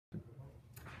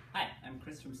Hi, I'm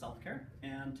Chris from Self-Care,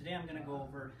 and today I'm going to go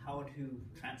over how to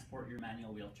transport your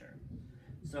manual wheelchair.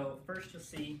 So first you'll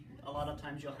see a lot of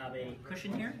times you'll have a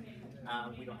cushion here.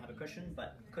 We don't have a cushion,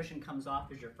 but cushion comes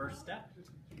off as your first step.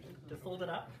 To fold it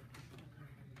up,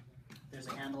 there's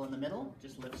a handle in the middle,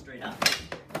 just lift straight up,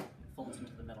 folds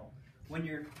into the middle. When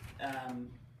you're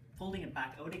folding it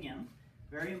back out again,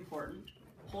 very important,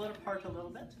 pull it apart a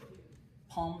little bit,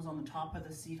 palms on the top of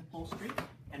the seat upholstery,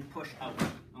 and push out,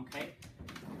 okay?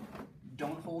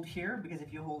 Don't hold here, because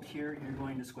if you hold here, you're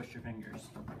going to squish your fingers.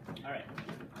 All right,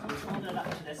 so we fold it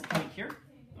up to this point here,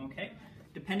 okay?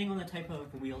 Depending on the type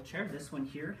of wheelchair, this one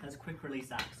here has quick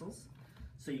release axles,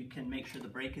 so you can make sure the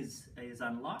brake is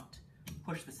unlocked,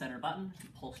 push the center button,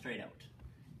 pull straight out.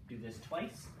 Do this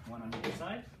twice, one on either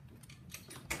side,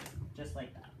 just like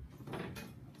that.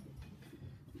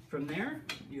 From there,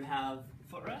 you have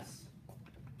footrests.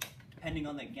 Depending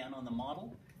on the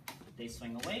model, they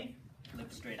swing away,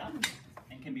 lift straight up,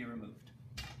 and can be removed.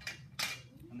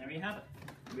 And there you have it.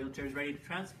 The wheelchair is ready to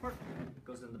transport. It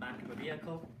goes in the back of a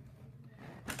vehicle.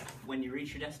 When you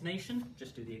reach your destination,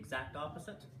 just do the exact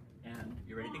opposite, and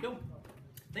you're ready to go.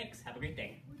 Thanks, have a great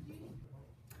day.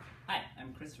 Hi,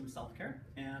 I'm Chris from Self-Care,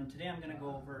 and today I'm going to go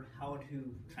over how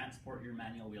to transport your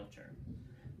manual wheelchair.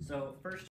 So first,